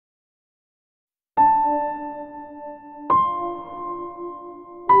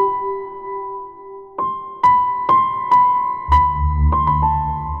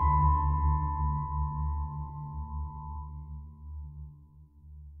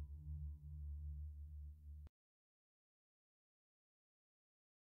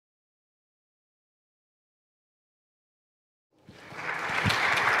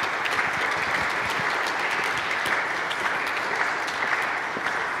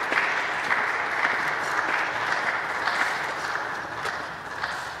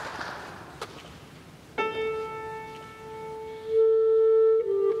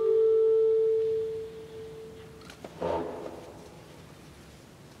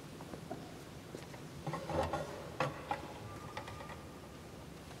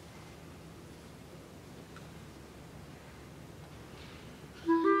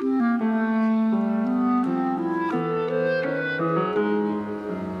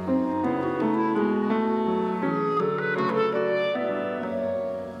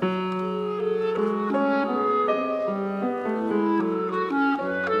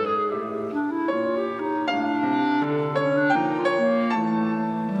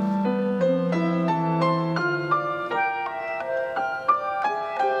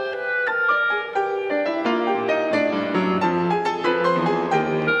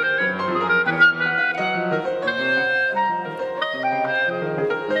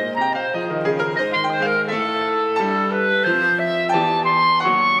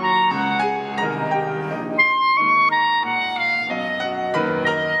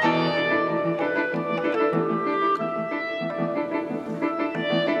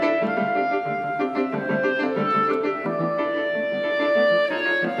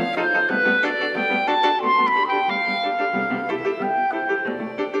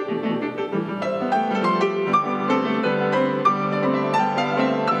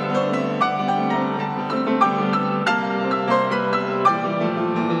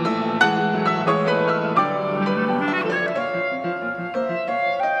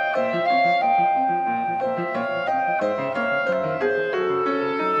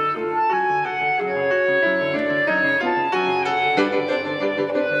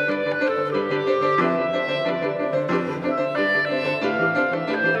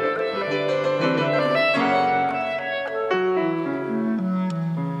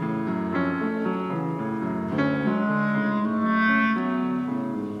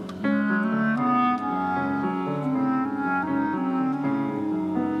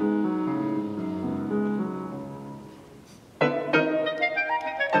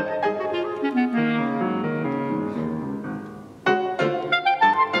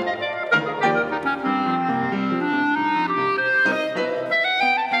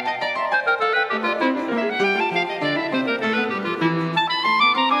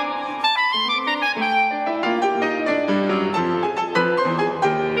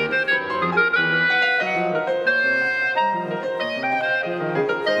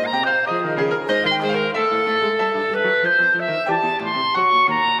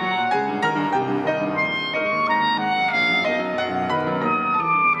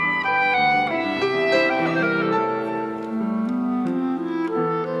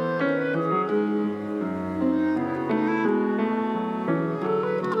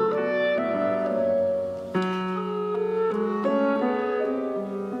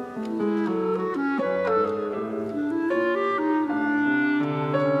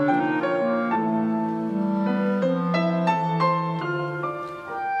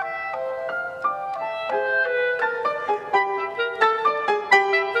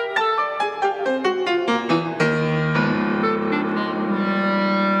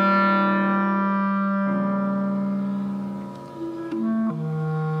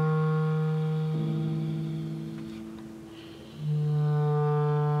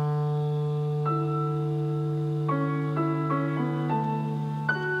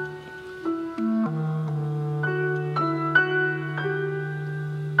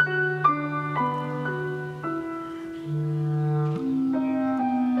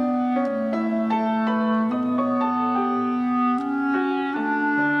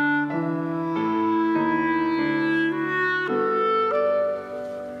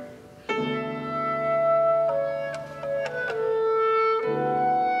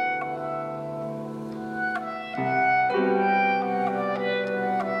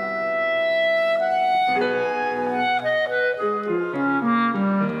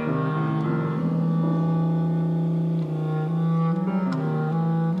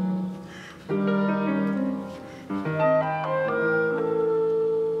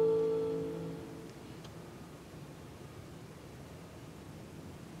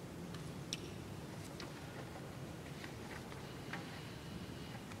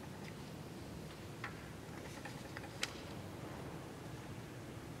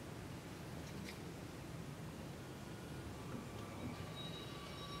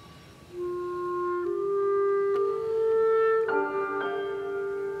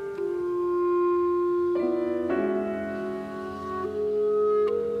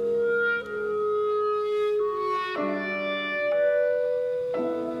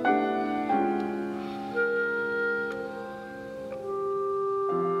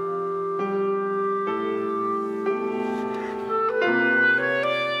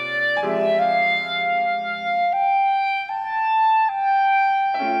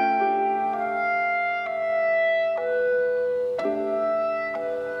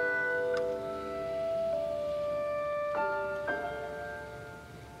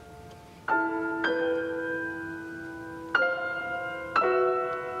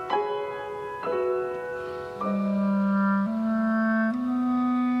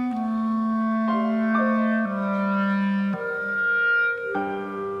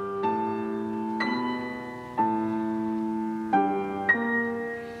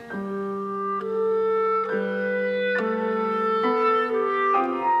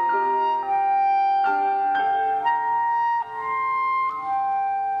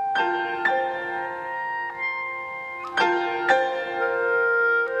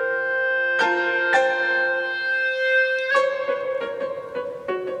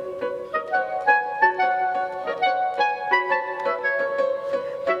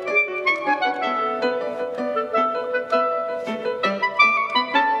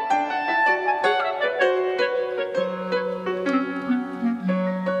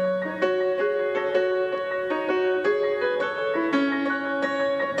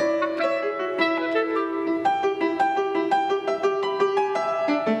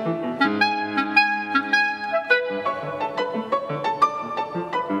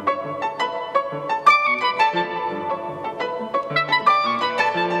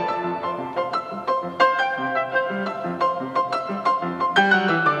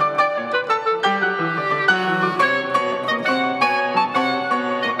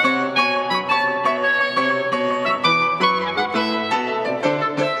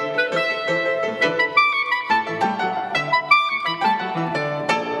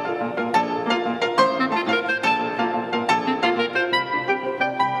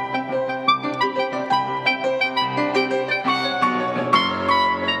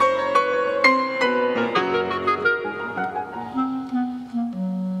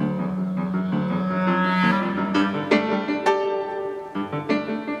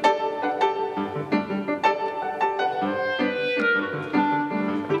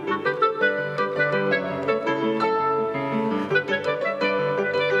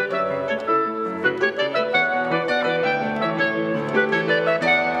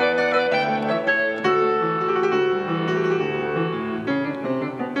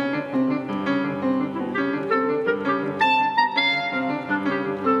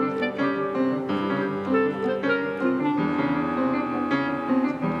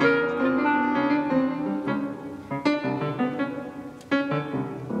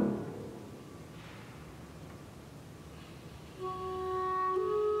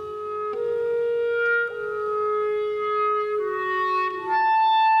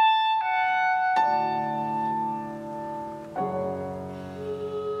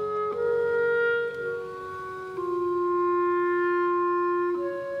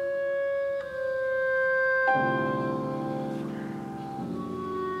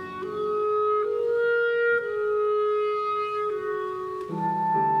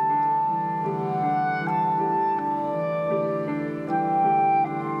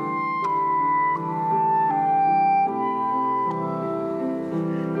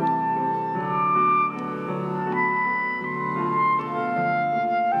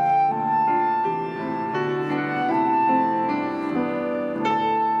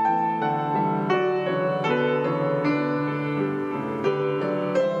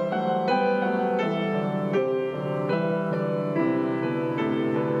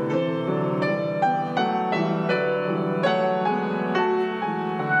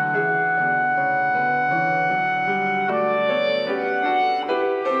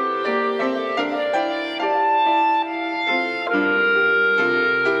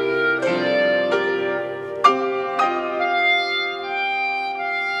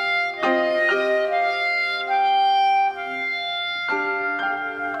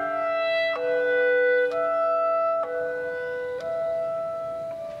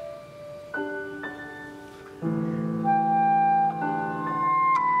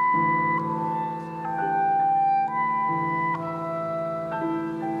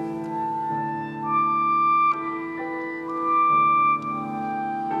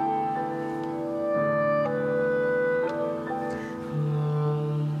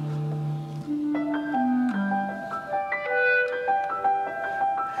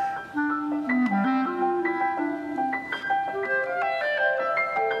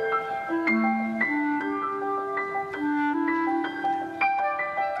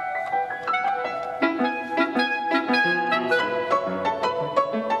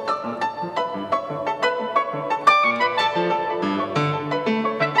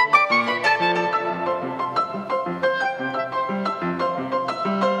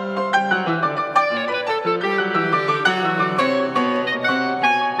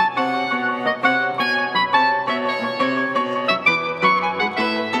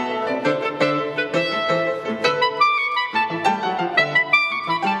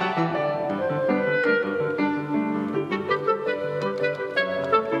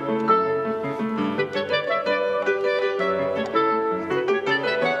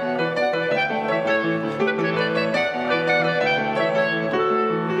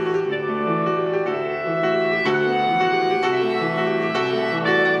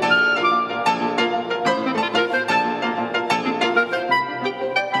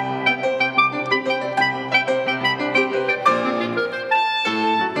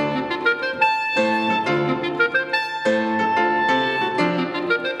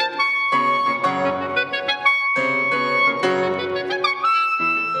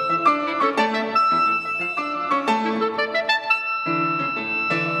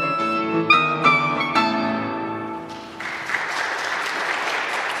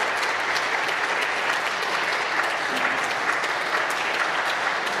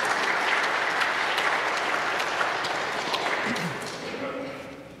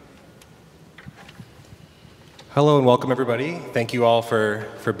Hello and welcome, everybody. Thank you all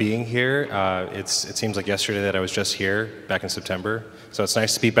for being here. It seems like yesterday that I was just here, back in September. So it's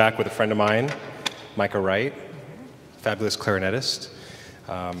nice to be back with a friend of mine, Micah Wright, fabulous clarinetist.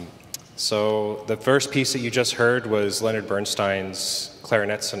 So the first piece that you just heard was Leonard Bernstein's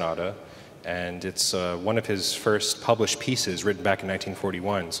Clarinet Sonata, and it's one of his first published pieces written back in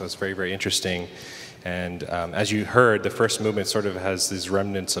 1941, so it's very, very interesting. And as you heard, the first movement sort of has these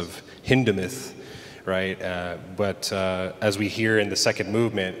remnants of Hindemith, right? But as we hear in the second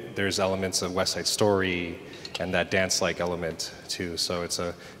movement, there's elements of West Side Story and that dance-like element too. So it's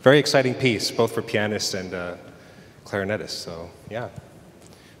a very exciting piece, both for pianist and clarinetist. So yeah,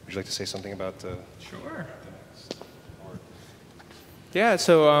 would you like to say something about the? Sure. Yeah,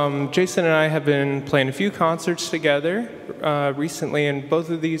 so Jason and I have been playing a few concerts together recently, and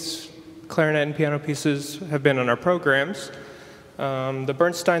both of these clarinet and piano pieces have been on our programs. The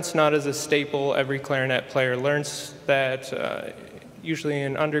Bernstein Sonata is a staple. Every clarinet player learns that, usually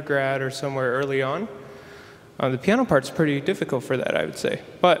in undergrad or somewhere early on. The piano part's pretty difficult for that, I would say.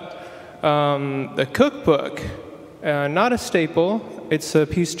 But the Cookbook, not a staple. It's a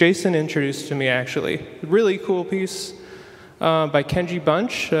piece Jason introduced to me, actually. Really cool piece by Kenji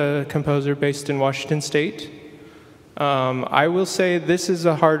Bunch, a composer based in Washington State. I will say this is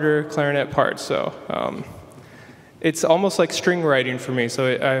a harder clarinet part, so it's almost like string writing for me, so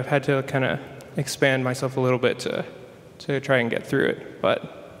I've had to kind of expand myself a little bit to try and get through it.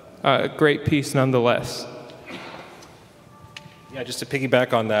 But a great piece nonetheless. Yeah, just to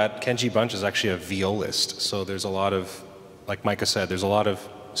piggyback on that, Kenji Bunch is actually a violist, so there's a lot of, like Micah said, there's a lot of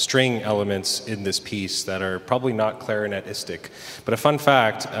string elements in this piece that are probably not clarinetistic. But a fun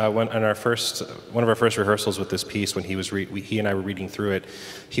fact, one of our first rehearsals with this piece, when he and I were reading through it,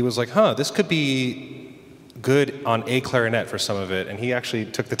 he was like, this could be good on A clarinet for some of it, and he actually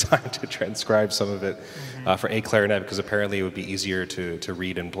took the time to transcribe some of it for A clarinet, because apparently it would be easier to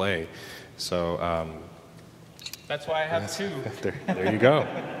read and play. So that's why I have two. There you go.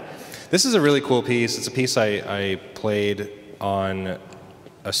 This is a really cool piece. It's a piece I played on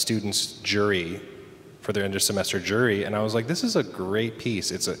a student's jury for their inter-semester jury, and I was like, this is a great piece.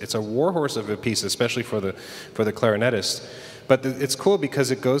 It's a warhorse of a piece, especially for the clarinetist. But it's cool because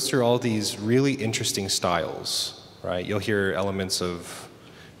it goes through all these really interesting styles, right? You'll hear elements of,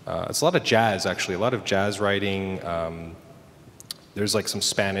 it's a lot of jazz, actually, a lot of jazz writing. There's like some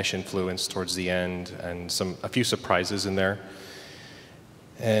Spanish influence towards the end, and a few surprises in there.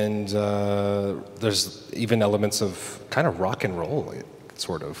 And there's even elements of kind of rock and roll,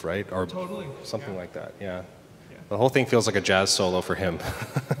 sort of, right? Or totally. Something like that, yeah. The whole thing feels like a jazz solo for him.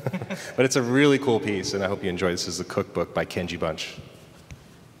 But it's a really cool piece, and I hope you enjoy. This is the Cookbook by Kenji Bunch.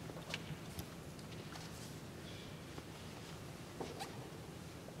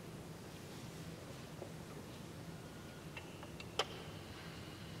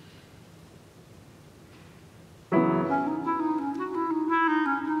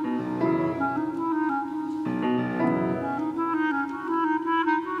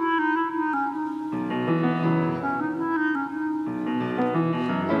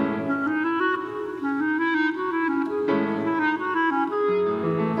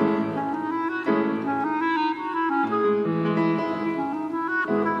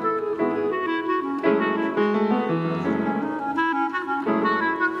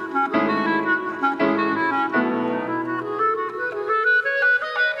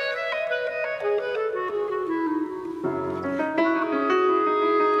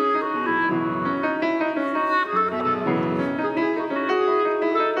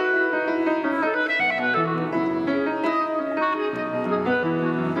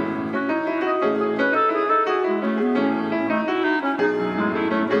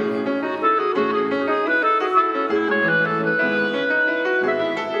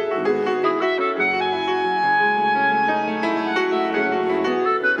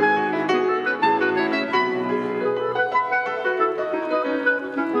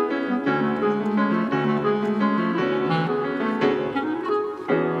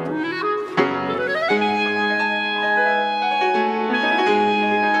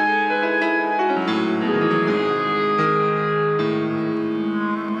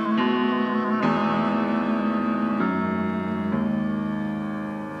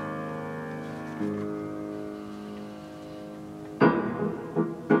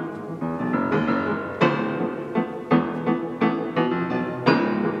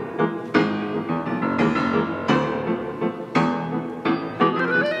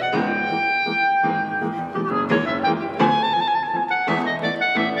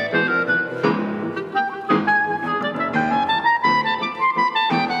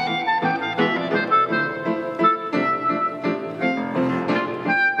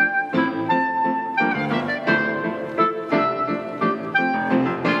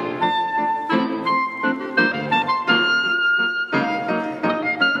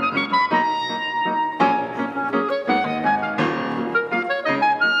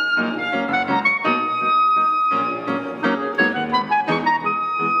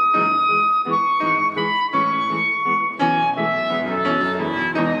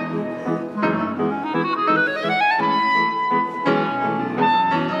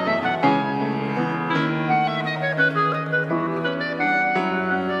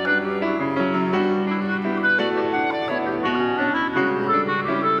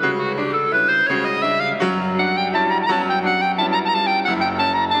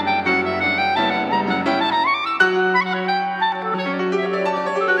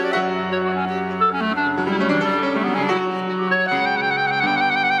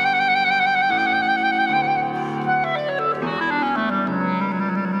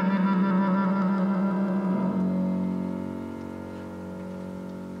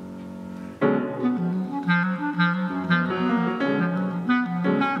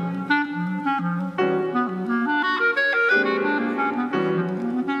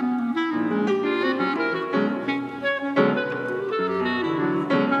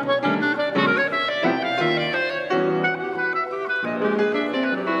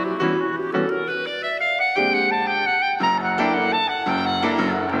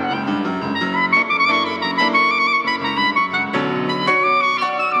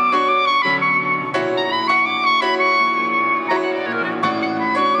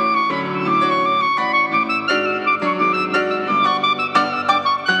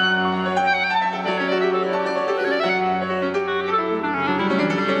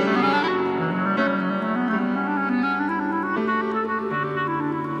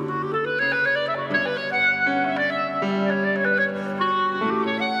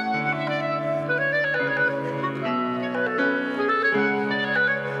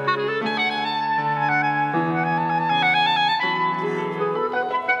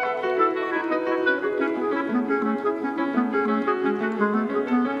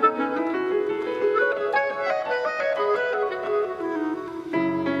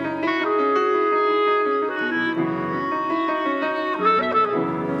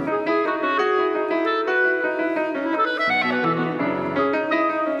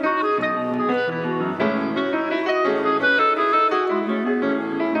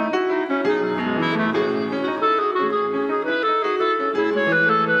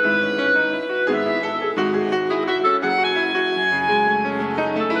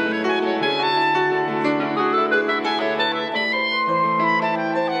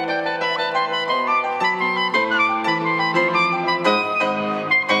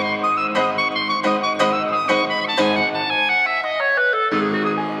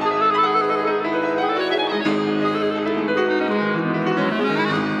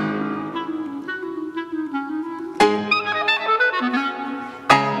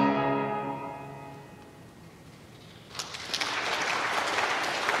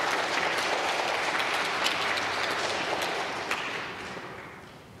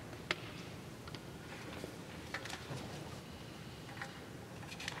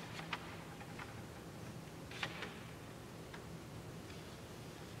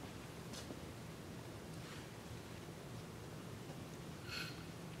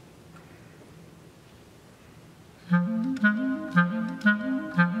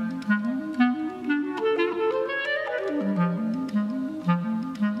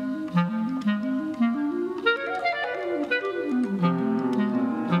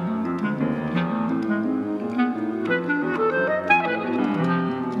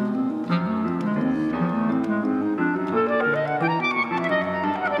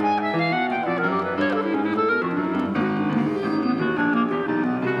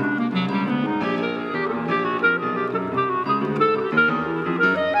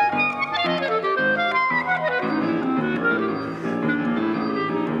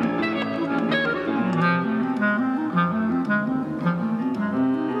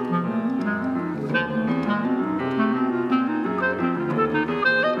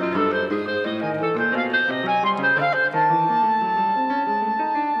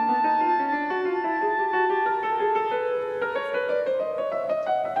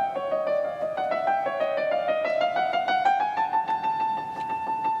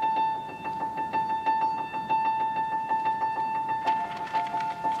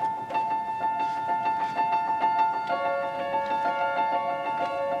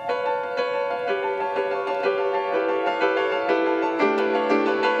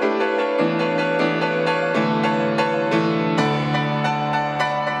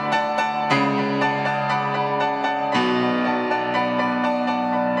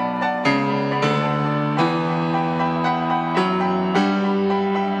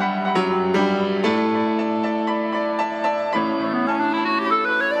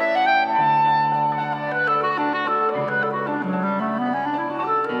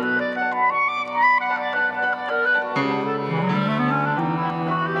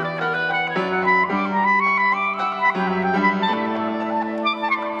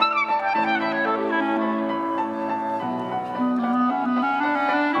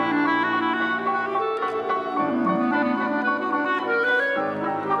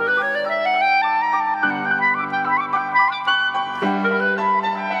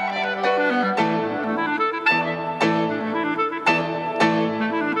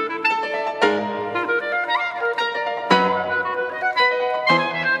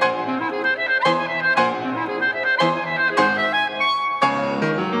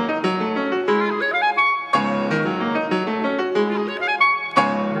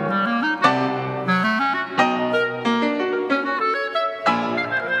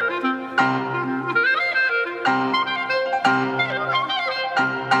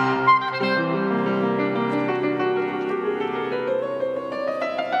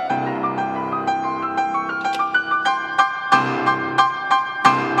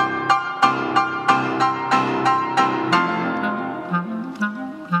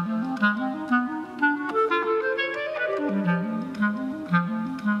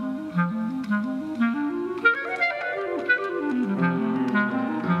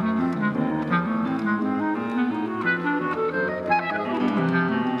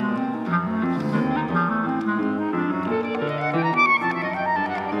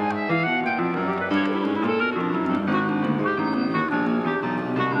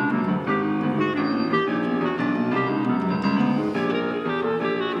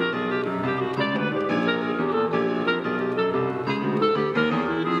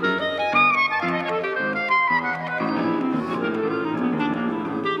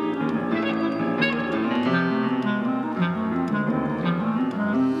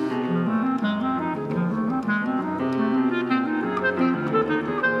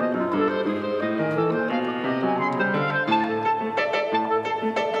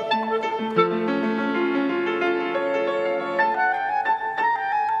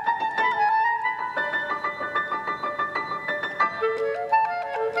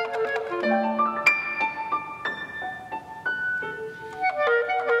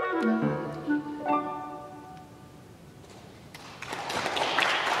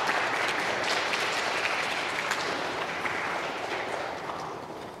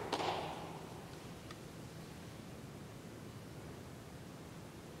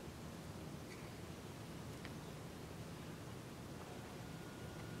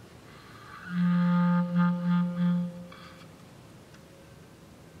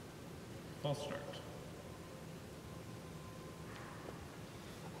 I'll start.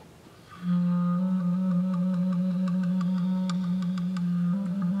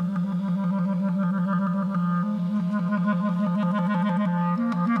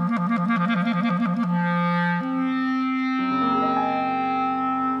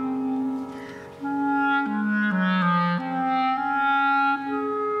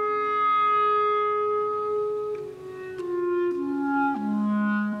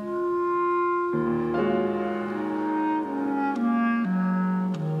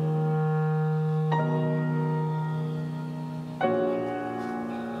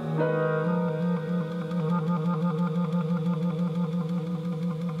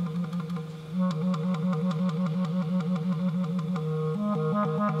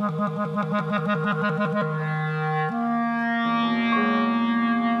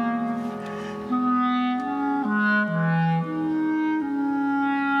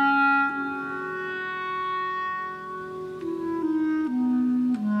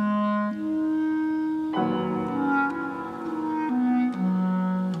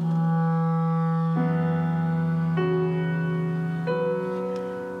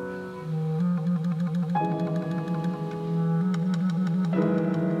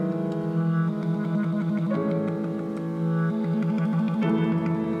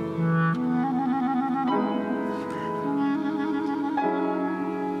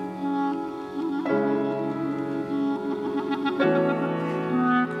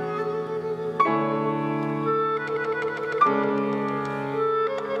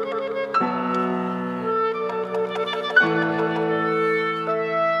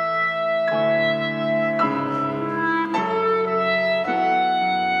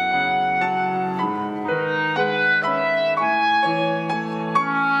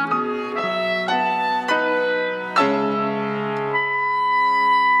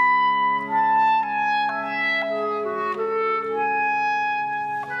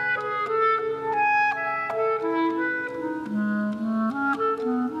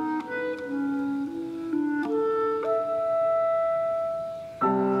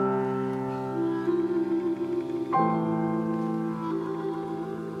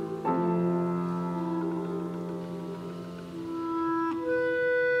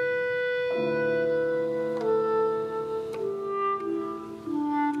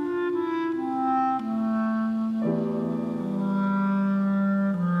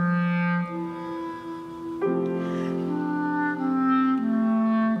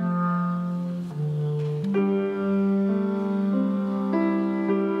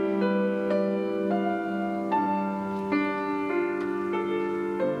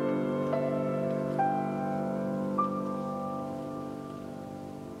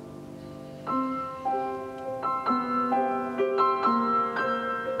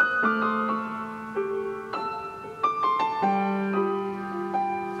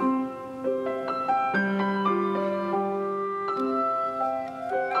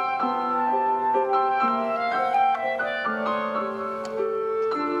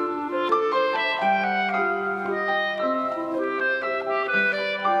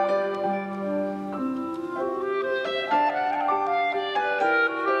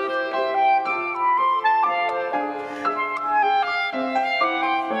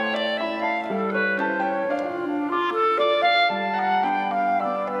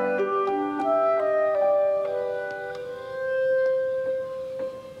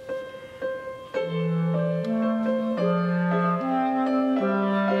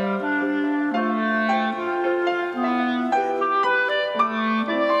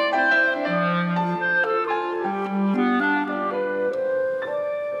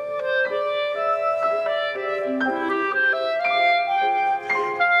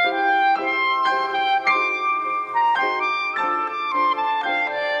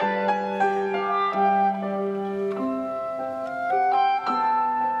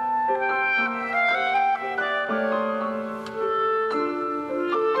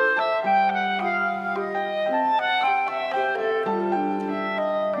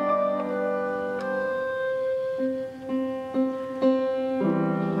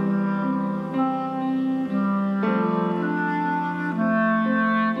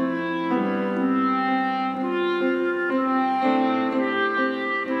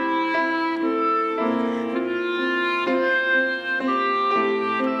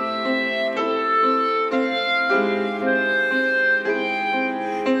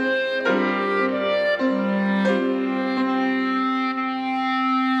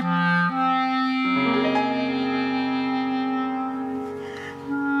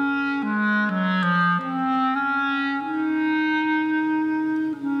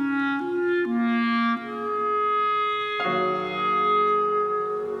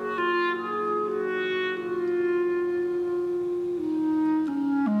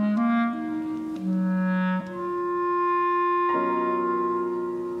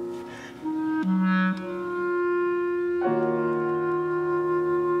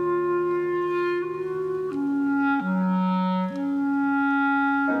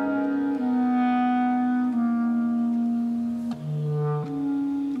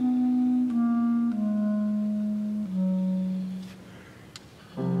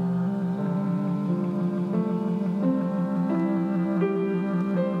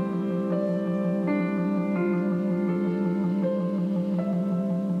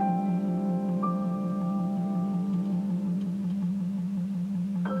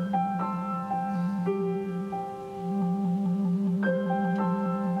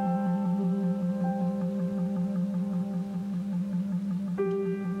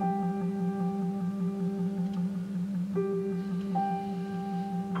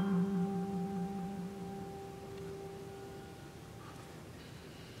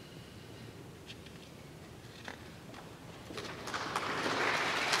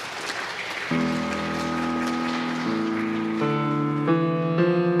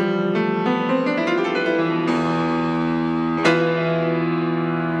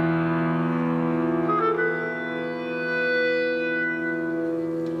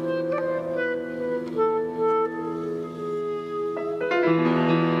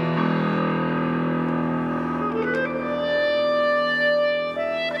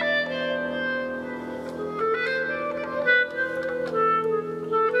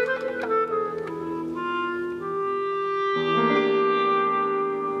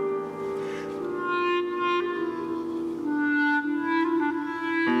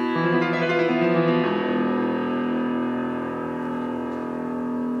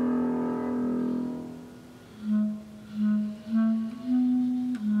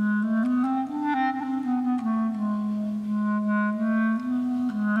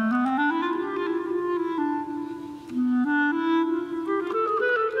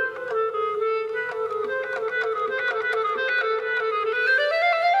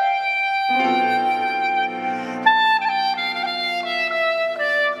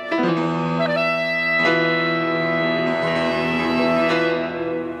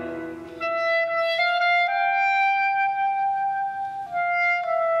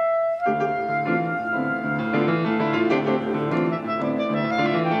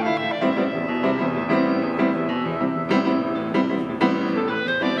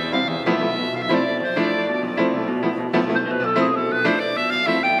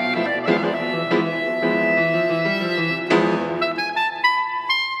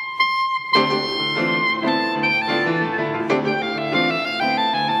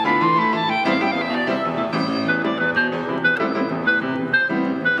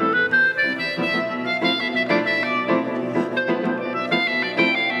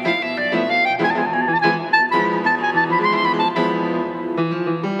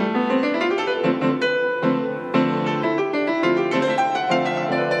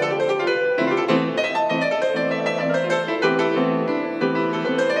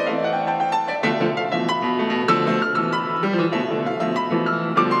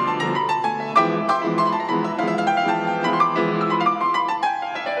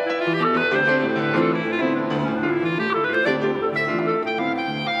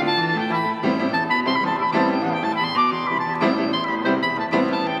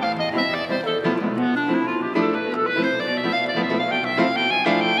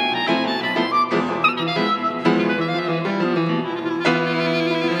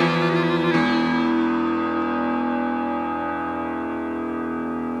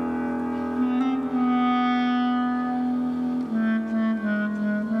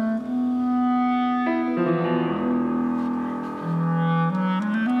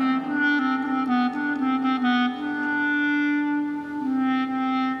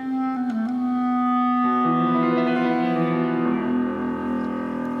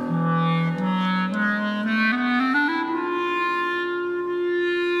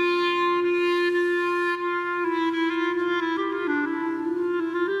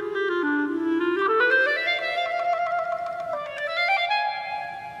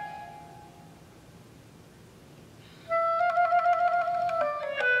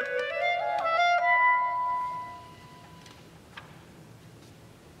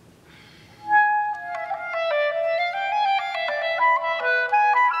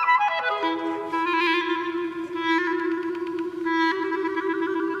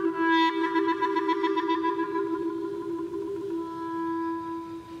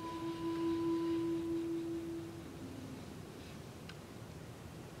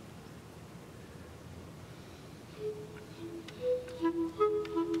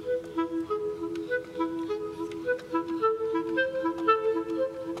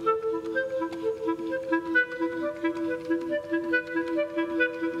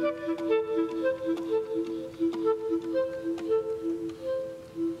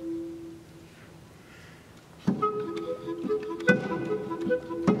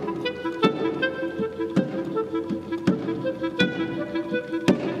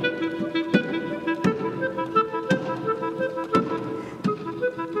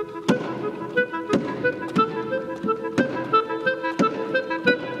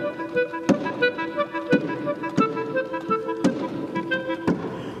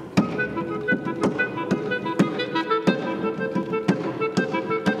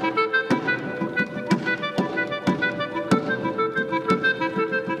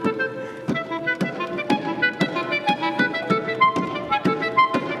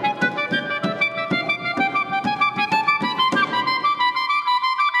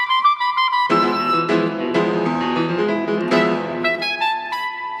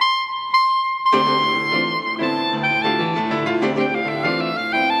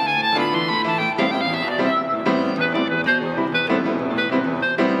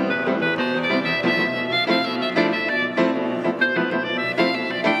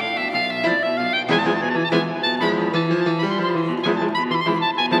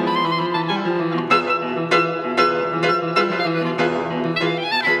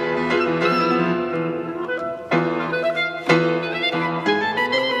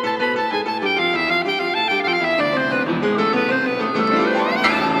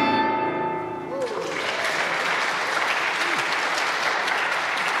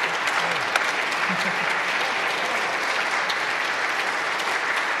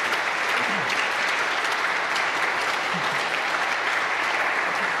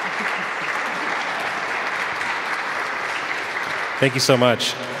 Thank you so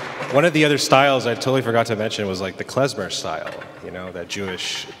much. One of the other styles I totally forgot to mention was like the klezmer style, you know, that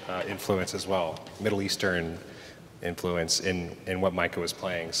Jewish influence as well, Middle Eastern influence in what Micah was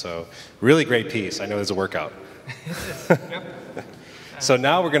playing. So really great piece. I know there's a workout. So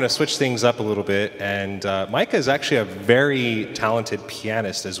now we're going to switch things up a little bit, and Micah is actually a very talented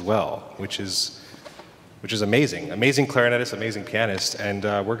pianist as well, which is amazing. Amazing clarinetist, amazing pianist, and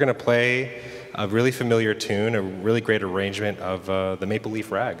we're going to play a really familiar tune, a really great arrangement of the Maple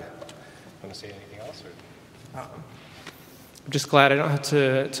Leaf Rag. Want to say anything else? Or? I'm just glad I don't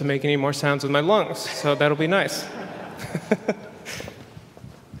have to make any more sounds with my lungs, so that'll be nice.